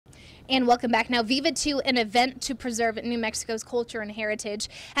And welcome back. Now, Viva 2, an event to preserve New Mexico's culture and heritage,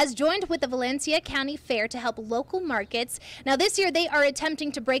 has joined with the Valencia County Fair to help local markets. Now, this year they are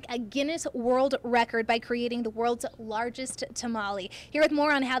attempting to break a Guinness World Record by creating the world's largest tamale. Here with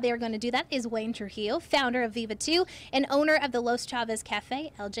more on how they are going to do that is Wayne Trujillo, founder of Viva 2 and owner of the Los Chavez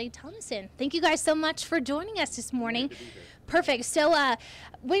Cafe, LJ Thomason. Thank you guys so much for joining us this morning. Perfect. So,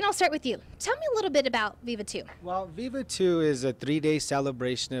 Wayne, I'll start with you. Tell me a little bit about Viva 2. Well, Viva 2 is a 3-day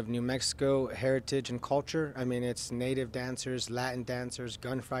celebration of New Mexico heritage and culture. I mean, it's native dancers, Latin dancers,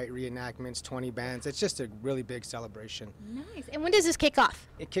 gunfight reenactments, 20 bands. It's just a really big celebration. Nice. And when does this kick off?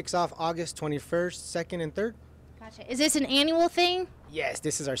 It kicks off August 21st, 2nd, and 3rd. Gotcha. Is this an annual thing? Yes,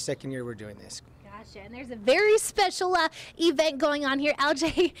 this is our 2nd year we're doing this. Gotcha. And there's a very special event going on here.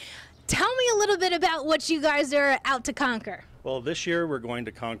 LJ, tell me a little bit about what you guys are out to conquer. Well, this year we're going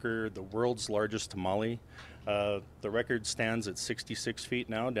to conquer the world's largest tamale. The record stands at 66 feet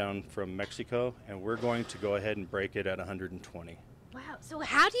now, down from Mexico, and we're going to go ahead and break it at 120. Wow. So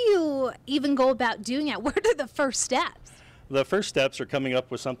how do you even go about doing it? What are the first steps? The first steps are coming up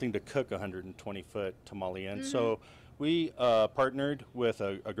with something to cook a 120-foot tamale in. So we partnered with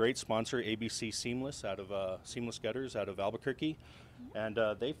a great sponsor, ABC Seamless, out of Seamless Gutters out of Albuquerque. And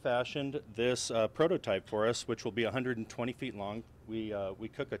they fashioned this prototype for us, which will be 120 feet long. We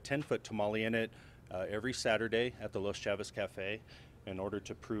cook a 10-foot tamale in it every Saturday at the Los Chavez Cafe in order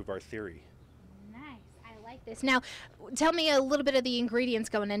to prove our theory. Nice. I like this. Now, tell me a little bit of the ingredients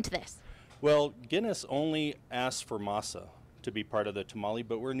going into this. Well, Guinness only asks for masa to be part of the tamale,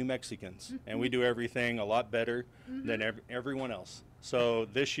 but we're New Mexicans, and we do everything a lot better than everyone else. So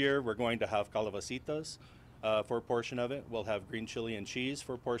this year, we're going to have calabacitas for a portion of it. We'll have green chili and cheese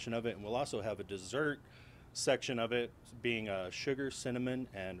for a portion of it, and we'll also have a dessert section of it being sugar, cinnamon,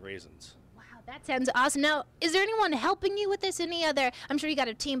 and raisins. Wow, that sounds awesome. Now, is there anyone helping you with this? Any other, I'm sure you got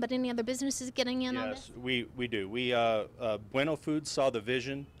a team, but any other businesses getting in on this? Yes, we do. Bueno Foods saw the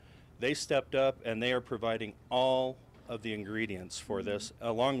vision. They stepped up, and they are providing all of the ingredients for this,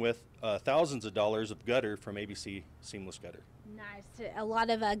 along with thousands of dollars of gutter from ABC Seamless Gutter. Nice. A lot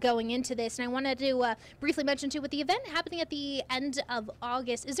of going into this. And I wanted to briefly mention, too, with the event happening at the end of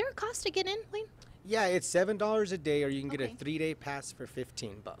August, is there a cost to get in, Wayne? Yeah, it's $7 a day, or you can get a 3-day pass for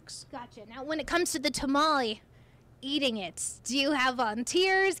 $15. Gotcha. Now, when it comes to the tamale, eating it, do you have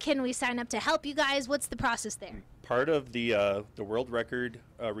volunteers? Can we sign up to help you guys? What's the process there? Part of the world record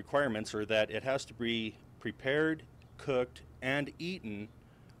requirements are that it has to be prepared, cooked, and eaten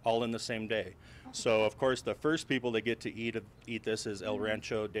all in the same day. So, of course, the first people that get to eat this is El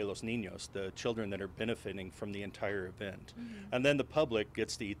Rancho de los Niños, the children that are benefiting from the entire event. And then the public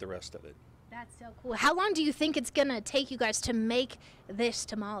gets to eat the rest of it. That's so cool. How long do you think it's going to take you guys to make this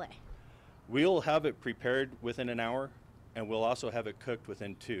tamale? We'll have it prepared within an hour, and we'll also have it cooked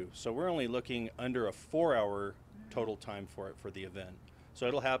within 2. So we're only looking under a 4-hour total time for it for the event. So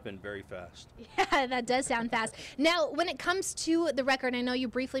it'll happen very fast. Yeah, that does sound fast. Now, when it comes to the record, I know you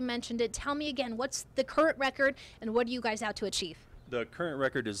briefly mentioned it. Tell me again, what's the current record and what are you guys out to achieve? The current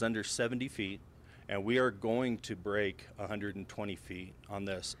record is under 70 feet, and we are going to break 120 feet on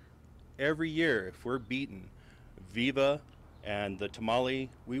this. Every year, if we're beaten, Viva and the tamale,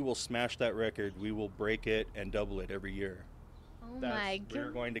 we will smash that record. We will break it and double it every year. Oh my God. We're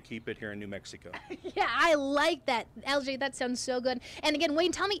going to keep it here in New Mexico. Yeah, I like that. LJ, that sounds so good. And again,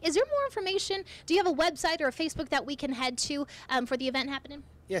 Wayne, tell me, is there more information? Do you have a website or a Facebook that we can head to for the event happening?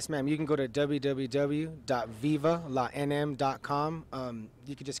 Yes, ma'am. You can go to www.vivalanm.com.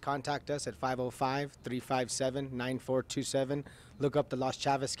 You can just contact us at 505-357-9427. Look up the Los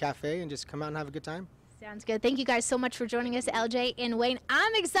Chavez Cafe and just come out and have a good time. Sounds good. Thank you guys so much for joining us, LJ and Wayne.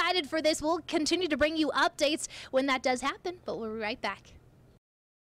 I'm excited for this. We'll continue to bring you updates when that does happen, but we'll be right back.